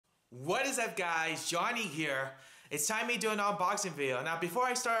What is up, guys? Johnny here. It's time to do an unboxing video. Now, before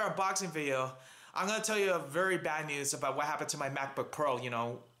I start our unboxing video, I'm gonna tell you a very bad news about what happened to my MacBook Pro.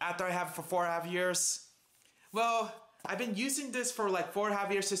 After I have it for 4.5 years. Well, I've been using this for like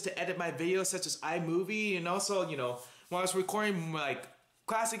 4.5 years just to edit my videos, such as iMovie, and also, when I was recording like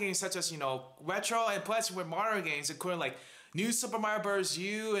classic games such as, retro, and plus with Mario games, including like New Super Mario Bros.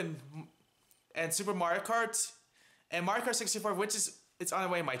 U and Super Mario Kart and Mario Kart 64, which is it's on the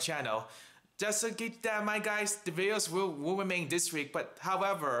way on my channel. Just to keep that in mind, guys, the videos will remain this week, but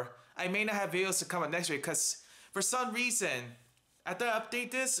however, I may not have videos to come up next week because for some reason, after I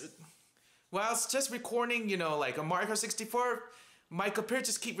update this, while I was just recording, like a Mario Kart 64, my computer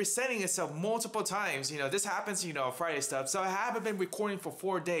just keep resetting itself multiple times. This happens, Friday stuff, so I haven't been recording for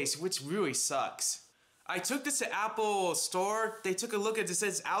 4 days, which really sucks. I took this to Apple store, they took a look at this,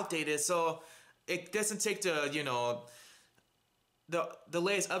 it's outdated, so it doesn't take the, the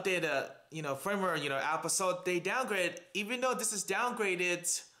latest updated, firmware, Apple, so they downgraded. Even though this is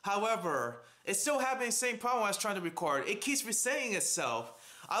downgraded, however, it's still having the same problem I was trying to record. It keeps resetting itself.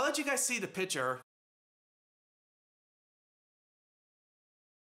 I'll let you guys see the picture.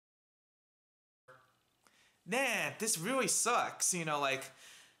 Man, this really sucks, like,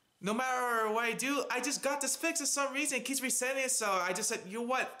 no matter what I do, I just got this fixed for some reason. It keeps resetting it, so I just said, you know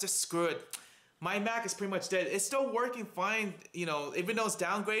what, just screw it. My Mac is pretty much dead. It's still working fine, even though it's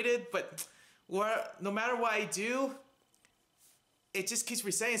downgraded, but no matter what I do, it just keeps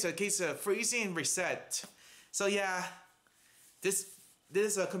resetting, so it keeps freezing and reset. So yeah, this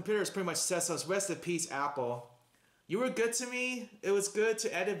computer is pretty much set, so rest in peace, Apple. You were good to me. It was good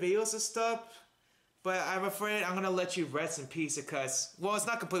to edit videos and stuff, but I'm afraid I'm gonna let you rest in peace because, well, it's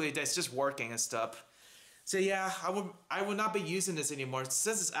not completely dead, it's just working and stuff. So yeah, I will not be using this anymore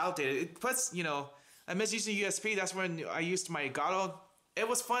since it's outdated. Plus, I miss using USB. That's when I used my Elgato. It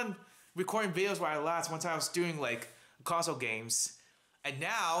was fun recording videos while I last. One time I was doing like console games, and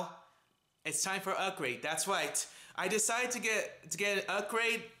now it's time for an upgrade. That's right. I decided to get an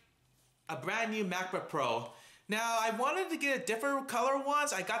upgrade, a brand new MacBook Pro. Now I wanted to get a different color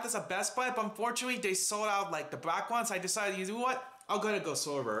ones. I got this at Best Buy, but unfortunately they sold out like the black ones. I decided, you know what? I'm gonna go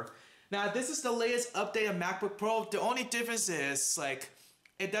silver. Now, this is the latest update of MacBook Pro. The only difference is, like,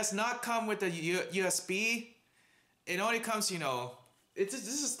 it does not come with the USB. It only comes, this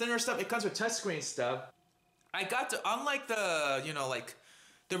is thinner stuff. It comes with touchscreen stuff. I got the, unlike the, like,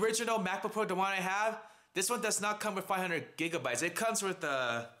 the original MacBook Pro, the one I have, this one does not come with 500 gigabytes. It comes with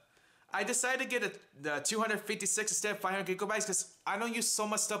the, I decided to get the 256 instead of 500 gigabytes because I don't use so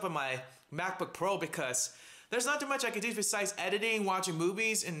much stuff on my MacBook Pro because there's not too much I can do besides editing, watching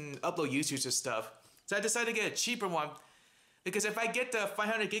movies, and upload YouTube and stuff. So I decided to get a cheaper one because if I get the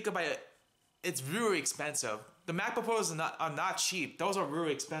 500 gigabyte, it's really expensive. The MacBook Pros are not cheap. Those are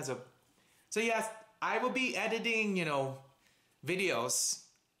really expensive. So yes, I will be editing, videos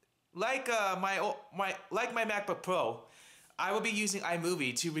like my MacBook Pro. I will be using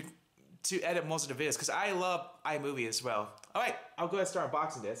iMovie to edit most of the videos because I love iMovie as well. All right, I'll go ahead and start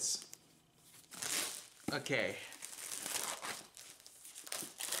unboxing this. Okay.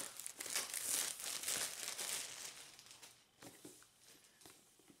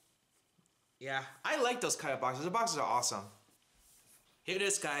 Yeah, I like those kind of boxes. The boxes are awesome. Here it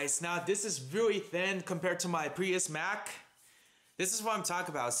is, guys. Now, this is really thin compared to my previous Mac. This is what I'm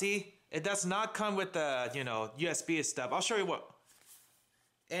talking about. See? It does not come with the, USB and stuff. I'll show you what.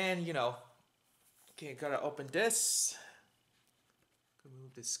 And, okay, gotta open this.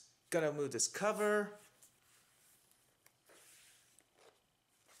 Gotta move this cover.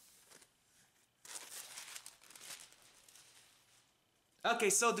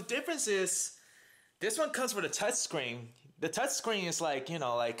 Okay, so the difference is, this one comes with a touchscreen. The touchscreen is like,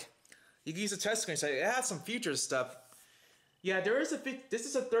 like, you can use a touchscreen, so it has some features stuff. Yeah, this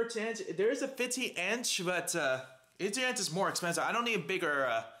is a 13-inch, there is a 15-inch, but 18-inch is more expensive. I don't need a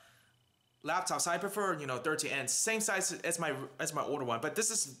bigger laptop, so I prefer, 13-inch. Same size as my older one, but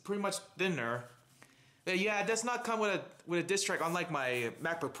this is pretty much thinner. But yeah, it does not come with a disc track, unlike my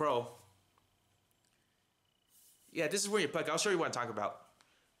MacBook Pro. Yeah, this is where you plug. I'll show you what I'm talking about.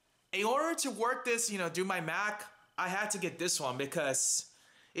 In order to work this, do my Mac, I had to get this one because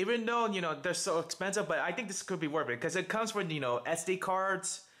even though, they're so expensive, but I think this could be worth it because it comes with, SD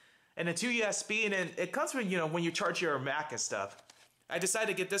cards and then 2 USB, and then it comes with, when you charge your Mac and stuff. I decided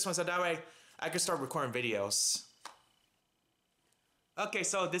to get this one so that way I can start recording videos. Okay,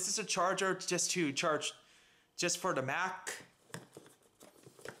 so this is a charger just to charge just for the Mac.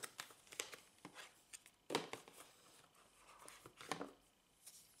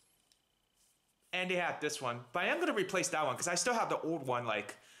 And they have this one, but I am going to replace that one because I still have the old one,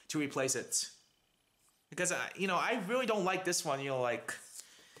 like to replace it. Because, you know, I really don't like this one, you know, like...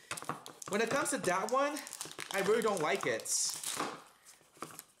 When it comes to that one, I really don't like it.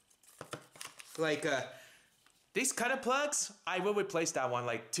 Like, these kind of plugs, I will replace that one,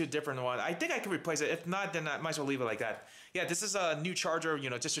 like, to a different one. I think I can replace it. If not, then I might as well leave it like that. Yeah, this is a new charger, you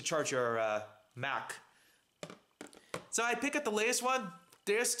know, just to charge your Mac. So I pick up the latest one.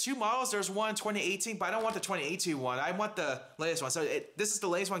 There's two models. There's one 2018, but I don't want the 2018 one. I want the latest one. So this is the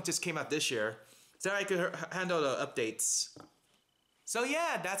latest one, just came out this year. So I could handle the updates. So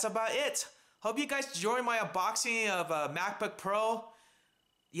yeah, that's about it. Hope you guys enjoyed my unboxing of a MacBook Pro.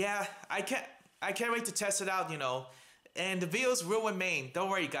 Yeah, I can't wait to test it out, you know. And the videos will remain. Don't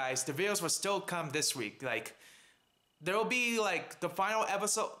worry, guys. The videos will still come this week. Like, there will be like the final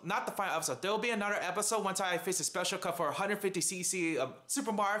episode, not the final episode. There will be another episode once I face a special cut for 150cc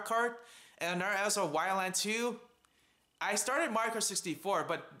Super Mario Kart, and another episode of Wildland 2. I started Mario Kart 64,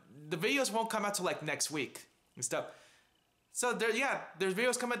 but the videos won't come out till like next week and stuff. So there's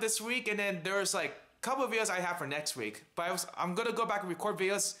videos coming out this week, and then there's like a couple of videos I have for next week. But I'm gonna go back and record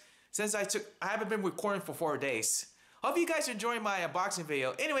videos since I haven't been recording for 4 days. Hope you guys are enjoying my unboxing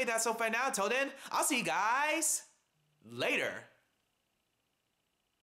video. Anyway, that's all for now. Until then, I'll see you guys later.